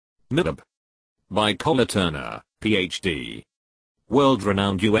MIB. By Karla Turner, Ph.D.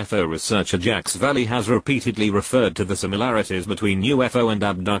 World-renowned UFO researcher Jax Valley has repeatedly referred to the similarities between UFO and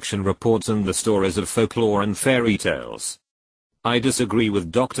abduction reports and the stories of folklore and fairy tales. I disagree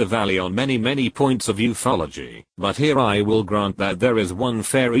with Dr. Valley on many points of ufology, but here I will grant that there is one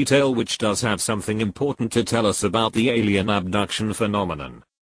fairy tale which does have something important to tell us about the alien abduction phenomenon.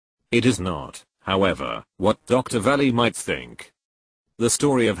 It is not, however, what Dr. Valley might think. The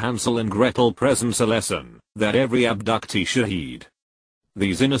story of Hansel and Gretel presents a lesson that every abductee should heed.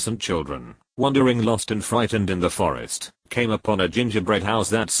 These innocent children, wandering lost and frightened in the forest, came upon a gingerbread house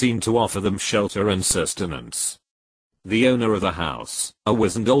that seemed to offer them shelter and sustenance. The owner of the house, a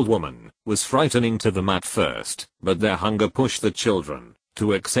wizened old woman, was frightening to them at first, but their hunger pushed the children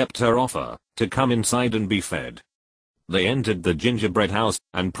to accept her offer to come inside and be fed. They entered the gingerbread house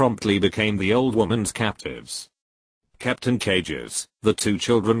and promptly became the old woman's captives. Kept in cages, the two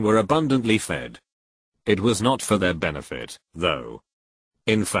children were abundantly fed. It was not for their benefit, though.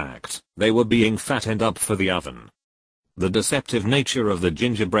 In fact, they were being fattened up for the oven. The deceptive nature of the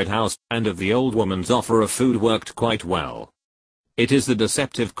gingerbread house and of the old woman's offer of food worked quite well. It is the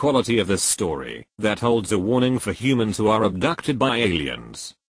deceptive quality of this story that holds a warning for humans who are abducted by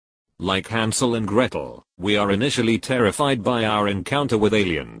aliens. Like Hansel and Gretel, we are initially terrified by our encounter with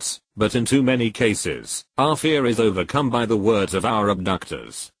aliens, but in too many cases, our fear is overcome by the words of our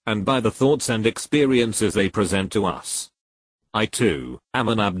abductors, and by the thoughts and experiences they present to us. I too, am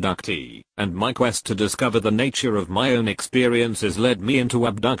an abductee, and my quest to discover the nature of my own experiences led me into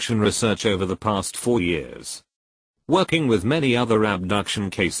abduction research over the past 4 years. Working with many other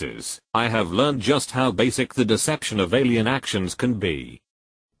abduction cases, I have learned just how basic the deception of alien actions can be.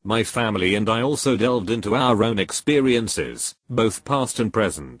 My family and I also delved into our own experiences, both past and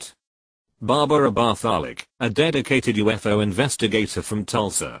present. Barbara Barthalik, a dedicated UFO investigator from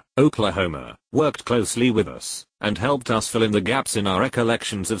Tulsa, Oklahoma, worked closely with us and helped us fill in the gaps in our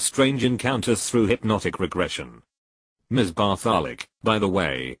recollections of strange encounters through hypnotic regression. Ms. Barthalik, by the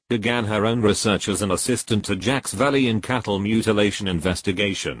way, began her own research as an assistant to Jax Valley in cattle mutilation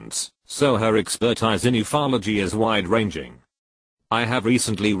investigations, so her expertise in ufology is wide-ranging. I have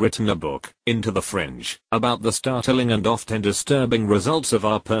recently written a book, Into the Fringe, about the startling and often disturbing results of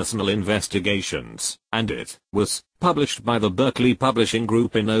our personal investigations, and it was published by the Berkeley Publishing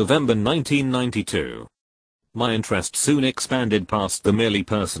Group in November 1992. My interest soon expanded past the merely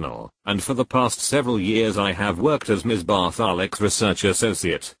personal, and for the past several years I have worked as Ms. Barthalik's research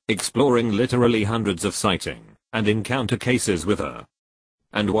associate, exploring literally hundreds of sighting and encounter cases with her.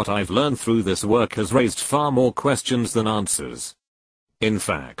 And what I've learned through this work has raised far more questions than answers. In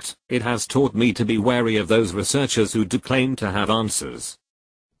fact, it has taught me to be wary of those researchers who do claim to have answers.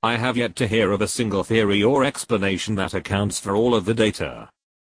 I have yet to hear of a single theory or explanation that accounts for all of the data.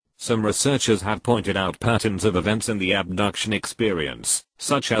 Some researchers have pointed out patterns of events in the abduction experience,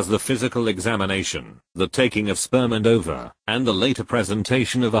 such as the physical examination, the taking of sperm and ova, and the later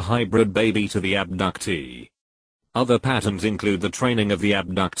presentation of a hybrid baby to the abductee. Other patterns include the training of the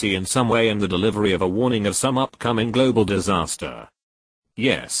abductee in some way and the delivery of a warning of some upcoming global disaster.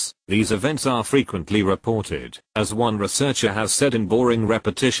 Yes, these events are frequently reported, as one researcher has said in boring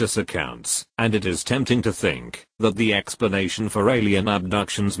repetitious accounts, and it is tempting to think that the explanation for alien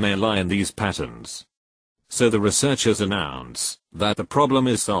abductions may lie in these patterns. So the researchers announce that the problem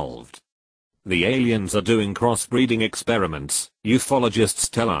is solved. The aliens are doing crossbreeding experiments, ufologists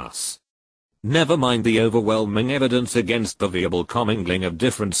tell us. Never mind the overwhelming evidence against the viable commingling of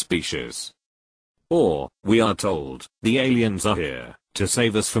different species. Or, we are told, the aliens are here to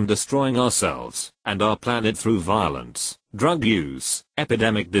save us from destroying ourselves and our planet through violence, drug use,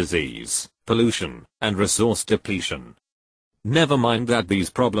 epidemic disease, pollution, and resource depletion. Never mind that these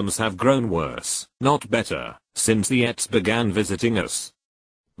problems have grown worse, not better, since the ETs began visiting us.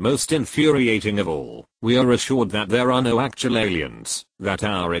 Most infuriating of all, we are assured that there are no actual aliens, that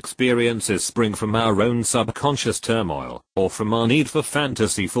our experiences spring from our own subconscious turmoil, or from our need for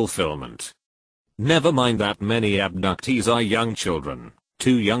fantasy fulfillment. Never mind that many abductees are young children,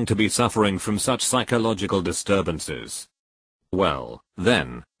 too young to be suffering from such psychological disturbances. Well,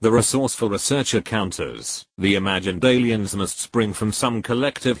 then, the resourceful researcher counters, the imagined aliens must spring from some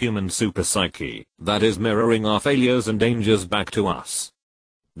collective human superpsyche that is mirroring our failures and dangers back to us.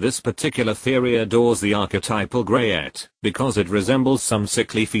 This particular theory adores the archetypal greyet, because it resembles some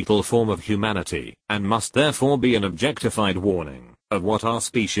sickly fetal form of humanity, and must therefore be an objectified warning of what our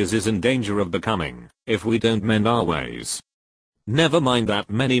species is in danger of becoming, if we don't mend our ways. Never mind that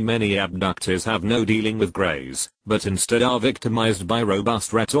many abductors have no dealing with greys, but instead are victimized by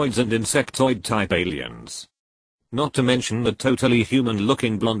robust reptoids and insectoid type aliens. not to mention the totally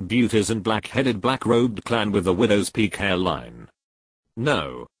human-looking blonde beauties and black-headed black-robed clan with the widow's peak hairline.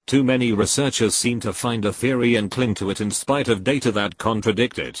 No, too many researchers seem to find a theory and cling to it in spite of data that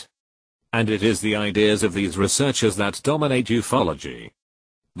contradict it. And it is the ideas of these researchers that dominate ufology.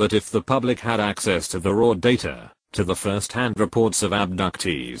 But if the public had access to the raw data, to the first-hand reports of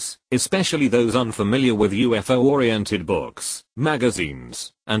abductees, especially those unfamiliar with UFO-oriented books,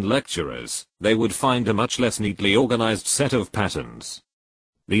 magazines, and lecturers, they would find a much less neatly organized set of patterns.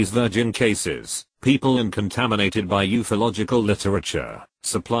 These virgin cases, people uncontaminated by ufological literature,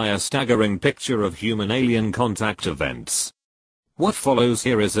 supply a staggering picture of human-alien contact events. What follows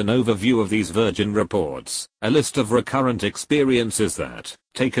here is an overview of these virgin reports, a list of recurrent experiences that,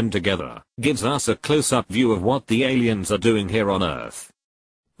 taken together, gives us a close-up view of what the aliens are doing here on Earth.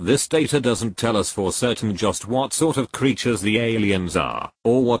 This data doesn't tell us for certain just what sort of creatures the aliens are,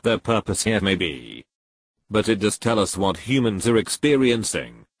 or what their purpose here may be. But it does tell us what humans are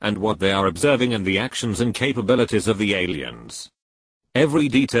experiencing, and what they are observing and the actions and capabilities of the aliens. Every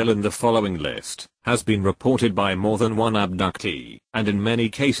detail in the following list has been reported by more than one abductee, and in many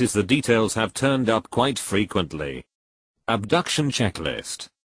cases the details have turned up quite frequently. Abduction checklist.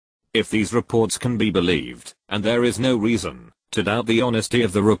 If these reports can be believed, and there is no reason to doubt the honesty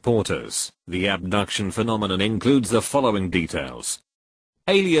of the reporters, the abduction phenomenon includes the following details.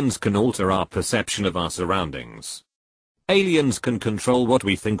 Aliens can alter our perception of our surroundings. Aliens can control what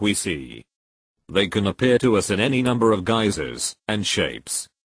we think we see. They can appear to us in any number of guises and shapes.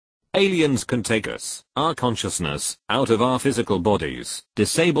 Aliens can take us, our consciousness, out of our physical bodies,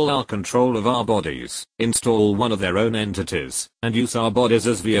 disable our control of our bodies, install one of their own entities, and use our bodies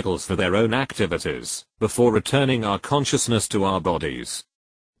as vehicles for their own activities, before returning our consciousness to our bodies.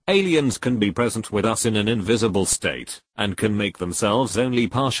 Aliens can be present with us in an invisible state, and can make themselves only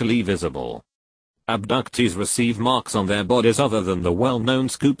partially visible. Abductees receive marks on their bodies other than the well-known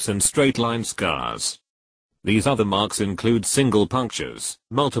scoops and straight-line scars. These other marks include single punctures,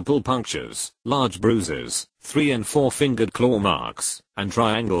 multiple punctures, large bruises, 3- and 4-fingered claw marks, and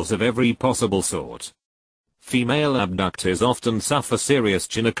triangles of every possible sort. Female abductees often suffer serious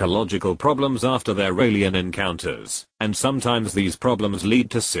gynecological problems after their alien encounters, and sometimes these problems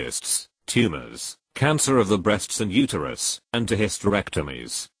lead to cysts, tumors, cancer of the breasts and uterus, and to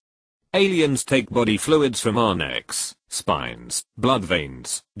hysterectomies. Aliens take body fluids from our necks, spines, blood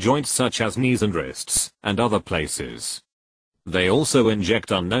veins, joints such as knees and wrists, and other places. They also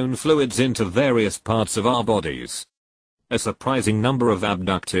inject unknown fluids into various parts of our bodies. A surprising number of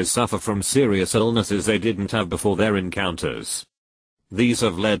abductees suffer from serious illnesses they didn't have before their encounters. These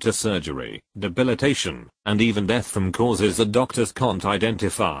have led to surgery, debilitation, and even death from causes that doctors can't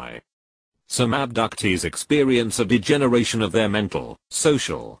identify. Some abductees experience a degeneration of their mental,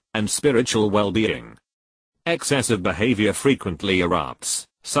 social, and spiritual well-being. Excessive behavior frequently erupts,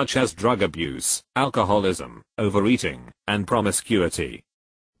 such as drug abuse, alcoholism, overeating, and promiscuity.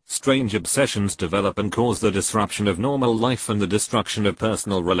 Strange obsessions develop and cause the disruption of normal life and the destruction of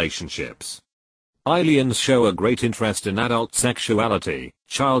personal relationships. Aliens show a great interest in adult sexuality,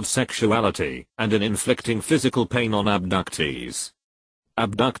 child sexuality, and in inflicting physical pain on abductees.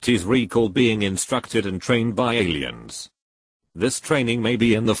 Abductees recall being instructed and trained by aliens. This training may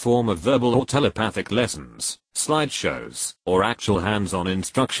be in the form of verbal or telepathic lessons, slideshows, or actual hands-on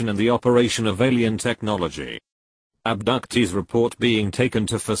instruction in the operation of alien technology. Abductees report being taken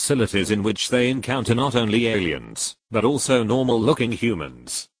to facilities in which they encounter not only aliens, but also normal-looking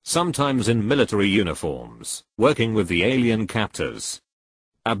humans, sometimes in military uniforms, working with the alien captors.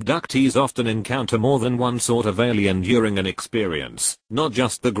 Abductees often encounter more than one sort of alien during an experience, not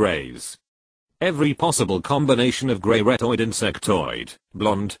just the greys. Every possible combination of grey retoid insectoid,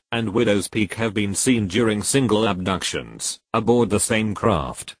 blonde, and widow's peak have been seen during single abductions, aboard the same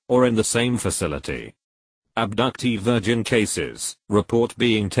craft, or in the same facility. Abductee virgin cases report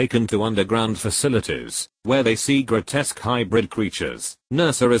being taken to underground facilities, where they see grotesque hybrid creatures,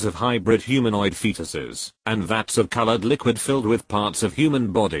 nurseries of hybrid humanoid fetuses, and vats of colored liquid filled with parts of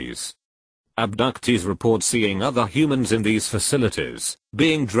human bodies. Abductees report seeing other humans in these facilities,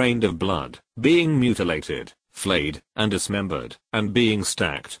 being drained of blood, being mutilated, flayed, and dismembered, and being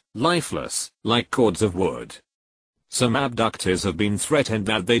stacked, lifeless, like cords of wood. Some abductees have been threatened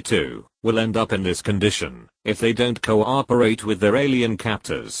that they too will end up in this condition if they don't cooperate with their alien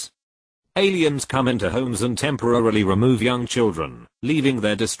captors. Aliens come into homes and temporarily remove young children, leaving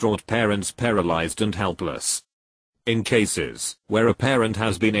their distraught parents paralyzed and helpless. In cases where a parent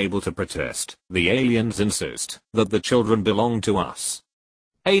has been able to protest, the aliens insist that the children belong to us.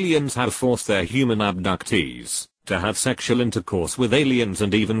 Aliens have forced their human abductees to have sexual intercourse with aliens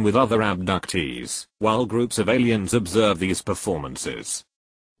and even with other abductees, while groups of aliens observe these performances.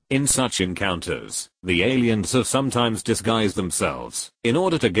 In such encounters, the aliens have sometimes disguised themselves, in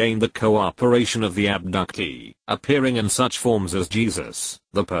order to gain the cooperation of the abductee, appearing in such forms as Jesus,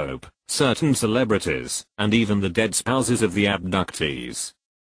 the Pope, certain celebrities, and even the dead spouses of the abductees.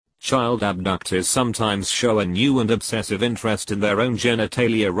 Child abductors sometimes show a new and obsessive interest in their own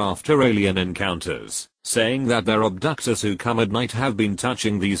genitalia after alien encounters, saying that their abductors who come at night have been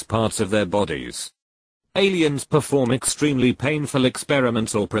touching these parts of their bodies. Aliens perform extremely painful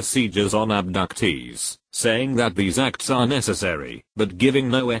experiments or procedures on abductees, saying that these acts are necessary, but giving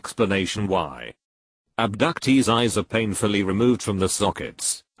no explanation why. Abductees' eyes are painfully removed from the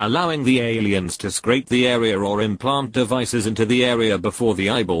sockets, allowing the aliens to scrape the area or implant devices into the area before the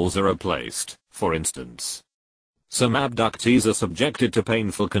eyeballs are replaced, for instance. Some abductees are subjected to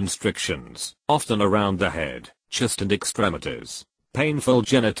painful constrictions, often around the head, chest and extremities. Painful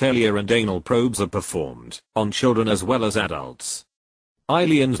genitalia and anal probes are performed on children as well as adults.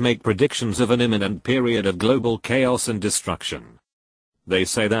 Aliens make predictions of an imminent period of global chaos and destruction. They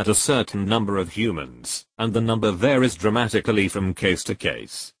say that a certain number of humans, and the number varies dramatically from case to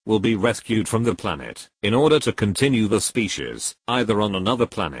case, will be rescued from the planet, in order to continue the species, either on another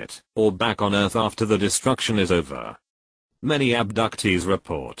planet, or back on Earth after the destruction is over. Many abductees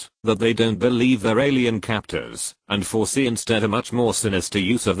report that they don't believe their alien captors, and foresee instead a much more sinister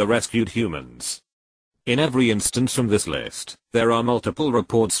use of the rescued humans. In every instance from this list, there are multiple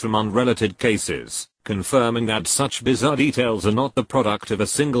reports from unrelated cases, confirming that such bizarre details are not the product of a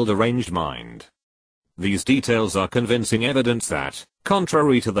single deranged mind. These details are convincing evidence that,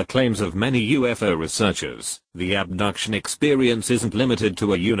 contrary to the claims of many UFO researchers, the abduction experience isn't limited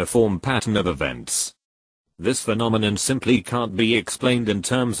to a uniform pattern of events. This phenomenon simply can't be explained in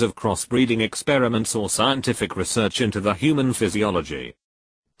terms of crossbreeding experiments or scientific research into the human physiology.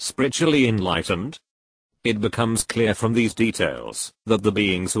 Spiritually enlightened? It becomes clear from these details that the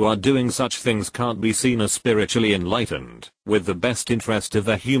beings who are doing such things can't be seen as spiritually enlightened, with the best interest of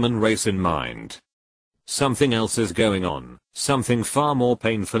the human race in mind. Something else is going on, something far more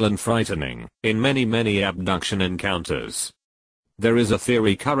painful and frightening, in many abduction encounters. There is a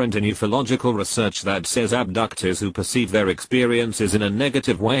theory current in ufological research that says abductors who perceive their experiences in a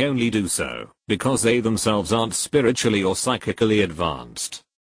negative way only do so because they themselves aren't spiritually or psychically advanced.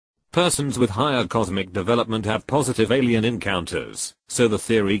 Persons with higher cosmic development have positive alien encounters, so the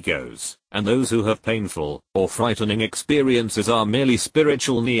theory goes, and those who have painful or frightening experiences are merely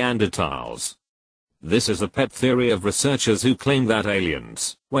spiritual Neanderthals. This is a pet theory of researchers who claim that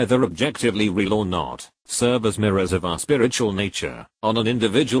aliens, whether objectively real or not, serve as mirrors of our spiritual nature, on an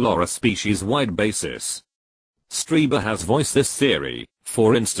individual or a species-wide basis. Strieber has voiced this theory,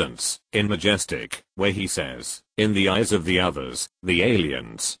 for instance, in Majestic, where he says, "In the eyes of the others, the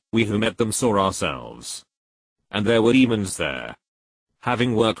aliens, we who met them saw ourselves. And there were demons there."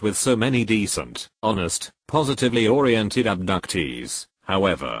 Having worked with so many decent, honest, positively oriented abductees,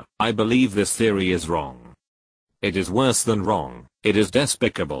 however, I believe this theory is wrong. It is worse than wrong. It is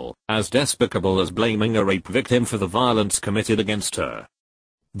despicable as blaming a rape victim for the violence committed against her.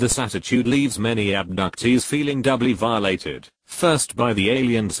 This attitude leaves many abductees feeling doubly violated, first by the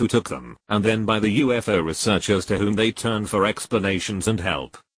aliens who took them, and then by the UFO researchers to whom they turn for explanations and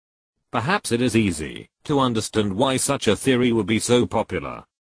help. Perhaps it is easy to understand why such a theory would be so popular.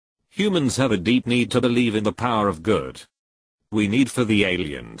 Humans have a deep need to believe in the power of good. We need for the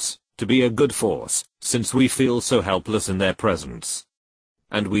aliens to be a good force, since we feel so helpless in their presence.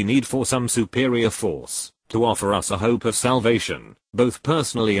 And we need for some superior force to offer us a hope of salvation, both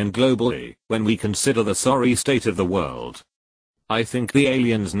personally and globally, when we consider the sorry state of the world. I think the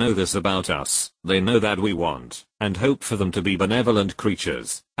aliens know this about us. They know that we want and hope for them to be benevolent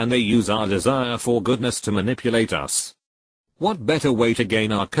creatures, and they use our desire for goodness to manipulate us. What better way to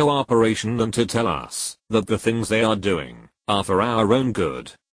gain our cooperation than to tell us that the things they are doing are for our own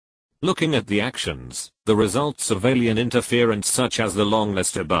good? Looking at the actions, the results of alien interference such as the long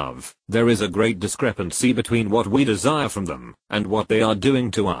list above, there is a great discrepancy between what we desire from them and what they are doing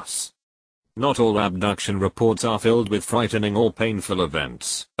to us. Not all abduction reports are filled with frightening or painful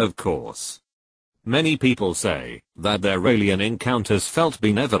events, of course. Many people say that their alien encounters felt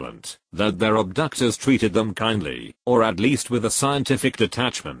benevolent, that their abductors treated them kindly, or at least with a scientific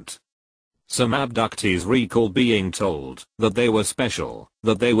detachment. Some abductees recall being told that they were special,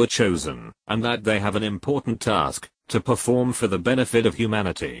 that they were chosen, and that they have an important task to perform for the benefit of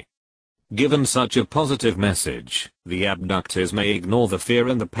humanity. Given such a positive message, the abductors may ignore the fear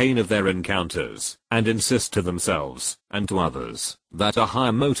and the pain of their encounters, and insist to themselves, and to others, that a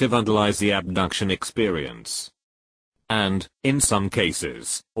higher motive underlies the abduction experience. and, in some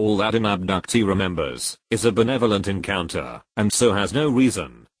cases, all that an abductee remembers is a benevolent encounter, and so has no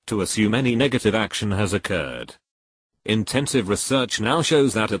reason to assume any negative action has occurred. Intensive research now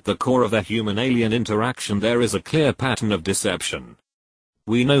shows that at the core of a human-alien interaction there is a clear pattern of deception.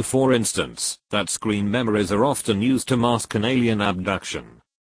 We know, for instance, that screen memories are often used to mask an alien abduction.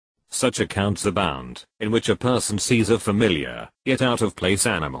 Such accounts abound, in which a person sees a familiar, yet out-of-place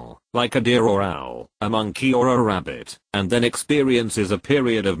animal, like a deer or owl, a monkey or a rabbit, and then experiences a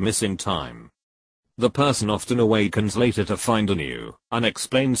period of missing time. The person often awakens later to find a new,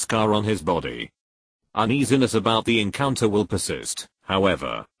 unexplained scar on his body. Uneasiness about the encounter will persist,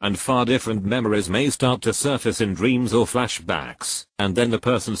 however, and far different memories may start to surface in dreams or flashbacks, and then the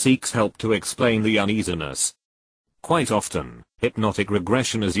person seeks help to explain the uneasiness. Quite often, hypnotic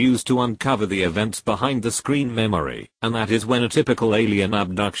regression is used to uncover the events behind the screen memory, and that is when a typical alien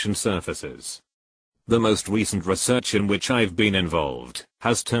abduction surfaces. The most recent research in which I've been involved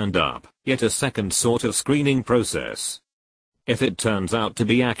has turned up yet a second sort of screening process. If it turns out to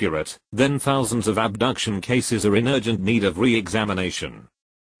be accurate, then thousands of abduction cases are in urgent need of re-examination.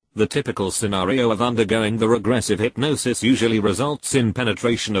 The typical scenario of undergoing the regressive hypnosis usually results in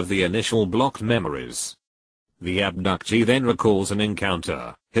penetration of the initial blocked memories. The abductee then recalls an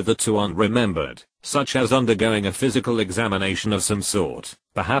encounter, hitherto unremembered, such as undergoing a physical examination of some sort,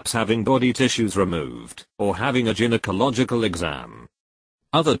 perhaps having body tissues removed, or having a gynecological exam.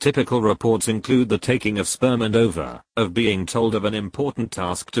 Other typical reports include the taking of sperm and ova, of being told of an important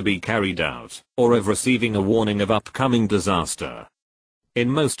task to be carried out, or of receiving a warning of upcoming disaster. In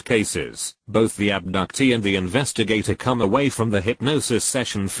most cases, both the abductee and the investigator come away from the hypnosis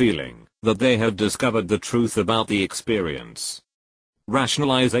session feeling that they have discovered the truth about the experience.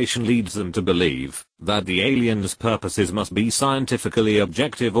 Rationalization leads them to believe that the alien's purposes must be scientifically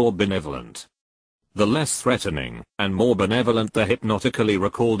objective or benevolent. The less threatening and more benevolent the hypnotically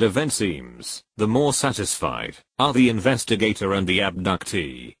recalled event seems, the more satisfied are the investigator and the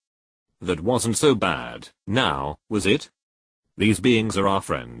abductee. That wasn't so bad, now, was it? These beings are our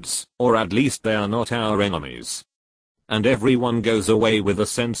friends, or at least they are not our enemies. And everyone goes away with a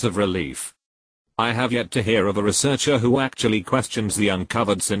sense of relief. I have yet to hear of a researcher who actually questions the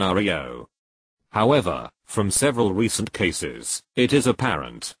uncovered scenario. However, from several recent cases, it is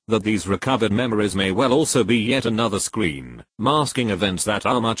apparent that these recovered memories may well also be yet another screen, masking events that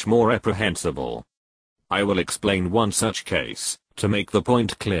are much more reprehensible. I will explain one such case, to make the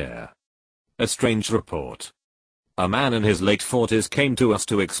point clear. A strange report. A man in his late 40s came to us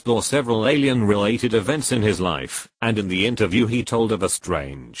to explore several alien-related events in his life, and in the interview he told of a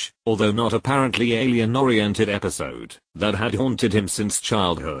strange, although not apparently alien-oriented episode, that had haunted him since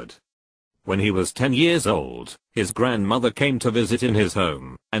childhood. When he was 10 years old, his grandmother came to visit in his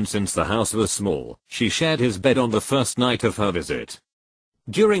home, and since the house was small, she shared his bed on the first night of her visit.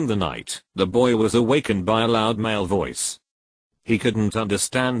 During the night, the boy was awakened by a loud male voice. He couldn't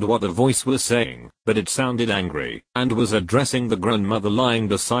understand what the voice was saying, but it sounded angry, and was addressing the grandmother lying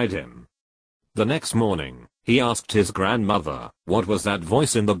beside him. The next morning, he asked his grandmother, what was that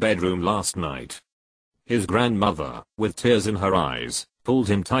voice in the bedroom last night? His grandmother, with tears in her eyes, pulled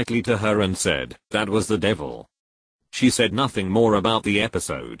him tightly to her and said, that was the devil. She said nothing more about the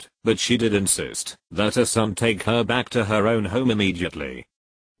episode, but she did insist that her son take her back to her own home immediately.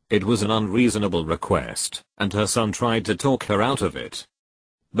 It was an unreasonable request, and her son tried to talk her out of it.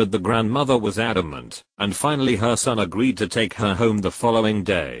 But the grandmother was adamant, and finally her son agreed to take her home the following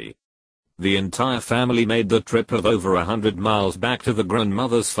day. The entire family made the trip of over 100 miles back to the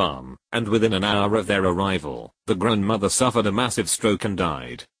grandmother's farm, and within an hour of their arrival, the grandmother suffered a massive stroke and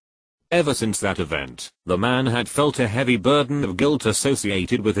died. Ever since that event, the man had felt a heavy burden of guilt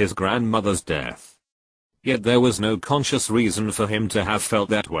associated with his grandmother's death. Yet there was no conscious reason for him to have felt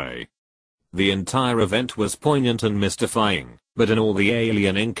that way. The entire event was poignant and mystifying, but in all the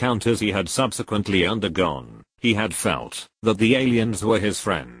alien encounters he had subsequently undergone, he had felt that the aliens were his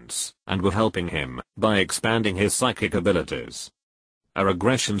friends, and were helping him by expanding his psychic abilities. A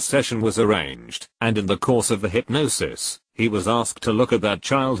regression session was arranged, and in the course of the hypnosis, he was asked to look at that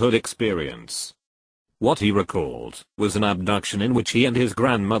childhood experience. What he recalled was an abduction in which he and his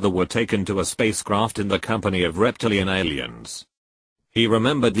grandmother were taken to a spacecraft in the company of reptilian aliens. He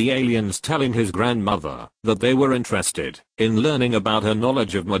remembered the aliens telling his grandmother that they were interested in learning about her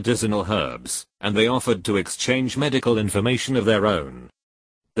knowledge of medicinal herbs, and they offered to exchange medical information of their own.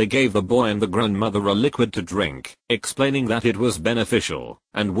 They gave the boy and the grandmother a liquid to drink, explaining that it was beneficial,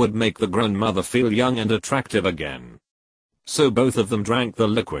 and would make the grandmother feel young and attractive again. So both of them drank the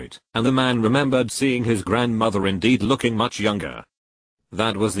liquid, and the man remembered seeing his grandmother indeed looking much younger.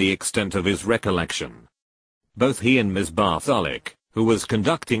 That was the extent of his recollection. Both he and Ms. Bartholic, who was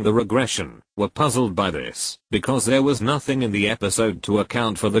conducting the regression, were puzzled by this, because there was nothing in the episode to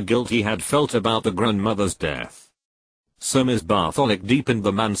account for the guilt he had felt about the grandmother's death. So Ms. Bartholic deepened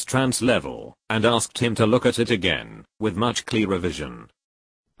the man's trance level, and asked him to look at it again, with much clearer vision.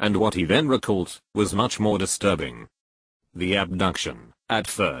 And what he then recalled, was much more disturbing. The abduction, at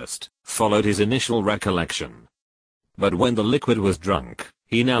first, followed his initial recollection. But when the liquid was drunk,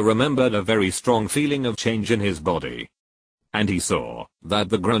 he now remembered a very strong feeling of change in his body. And he saw that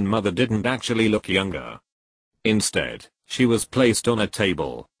the grandmother didn't actually look younger. Instead, she was placed on a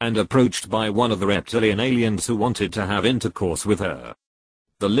table and approached by one of the reptilian aliens who wanted to have intercourse with her.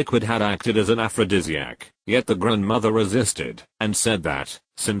 The liquid had acted as an aphrodisiac, yet the grandmother resisted and said that,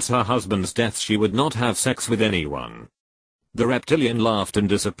 since her husband's death, she would not have sex with anyone. The reptilian laughed and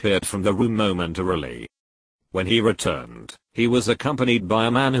disappeared from the room momentarily. When he returned, he was accompanied by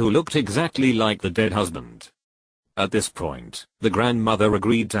a man who looked exactly like the dead husband. At this point, the grandmother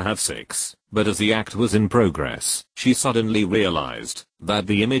agreed to have sex, but as the act was in progress, she suddenly realized that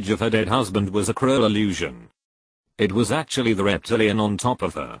the image of her dead husband was a cruel illusion. It was actually the reptilian on top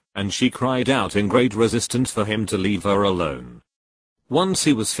of her, and she cried out in great resistance for him to leave her alone. Once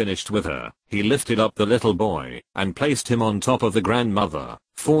he was finished with her, he lifted up the little boy and placed him on top of the grandmother,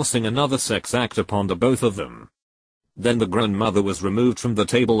 forcing another sex act upon the both of them. Then the grandmother was removed from the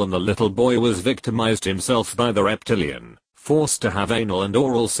table and the little boy was victimized himself by the reptilian, forced to have anal and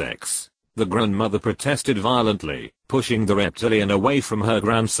oral sex. The grandmother protested violently, pushing the reptilian away from her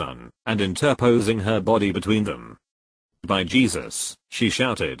grandson, and interposing her body between them. "By Jesus," she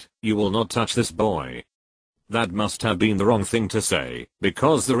shouted, "you will not touch this boy." That must have been the wrong thing to say,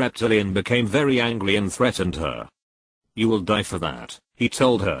 because the reptilian became very angry and threatened her. "You will die for that," he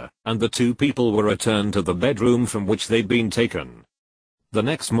told her, and the two people were returned to the bedroom from which they'd been taken. The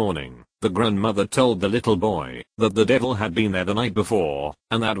next morning, the grandmother told the little boy that the devil had been there the night before,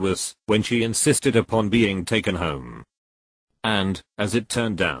 and that was when she insisted upon being taken home. And, as it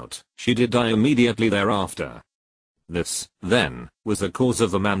turned out, she did die immediately thereafter. This, then, was the cause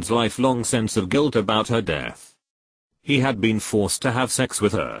of the man's lifelong sense of guilt about her death. He had been forced to have sex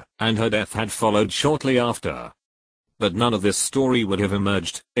with her, and her death had followed shortly after. But none of this story would have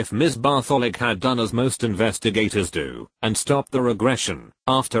emerged if Ms. Bartholic had done as most investigators do, and stopped the regression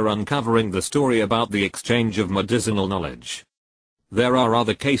after uncovering the story about the exchange of medicinal knowledge. There are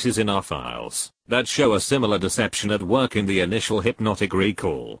other cases in our files that show a similar deception at work in the initial hypnotic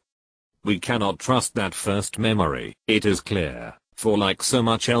recall. We cannot trust that first memory, it is clear, for like so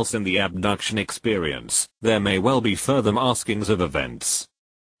much else in the abduction experience, there may well be further maskings of events.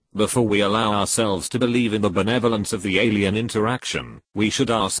 Before we allow ourselves to believe in the benevolence of the alien interaction, we should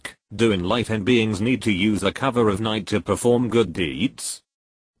ask, do enlightened beings need to use the cover of night to perform good deeds?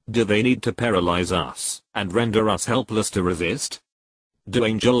 Do they need to paralyze us and render us helpless to resist? Do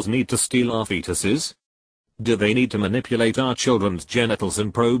angels need to steal our fetuses? Do they need to manipulate our children's genitals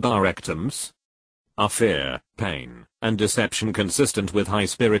and probe our rectums? Are fear, pain, and deception consistent with high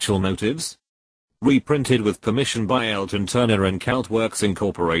spiritual motives? Reprinted with permission by Elton Turner and Celtworks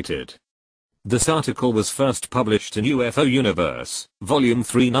Incorporated. This article was first published in UFO Universe, Volume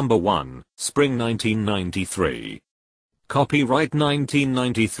 3 No. 1, Spring 1993. Copyright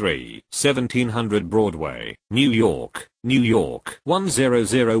 1993, 1700 Broadway, New York, New York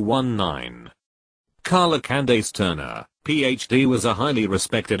 10019. Karla Turner, Ph.D. was a highly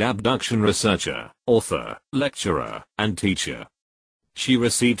respected abduction researcher, author, lecturer, and teacher. She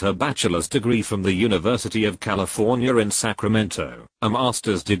received her bachelor's degree from the University of California in Sacramento, a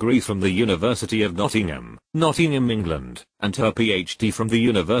master's degree from the University of Nottingham, England, and her Ph.D. from the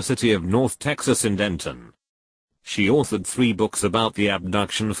University of North Texas in Denton. She authored 3 books about the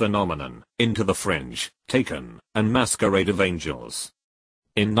abduction phenomenon, Into the Fringe, Taken, and Masquerade of Angels.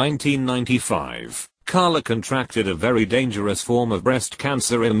 In 1995, Karla contracted a very dangerous form of breast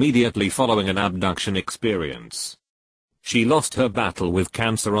cancer immediately following an abduction experience. She lost her battle with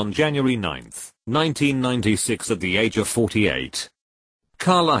cancer on January 9, 1996 at the age of 48.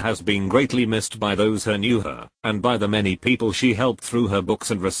 Karla has been greatly missed by those who knew her, and by the many people she helped through her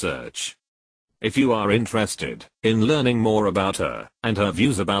books and research. If you are interested in learning more about her and her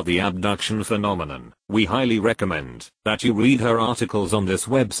views about the abduction phenomenon, we highly recommend that you read her articles on this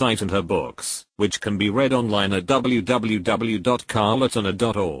website and her books, which can be read online at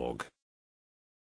www.karlaturner.org.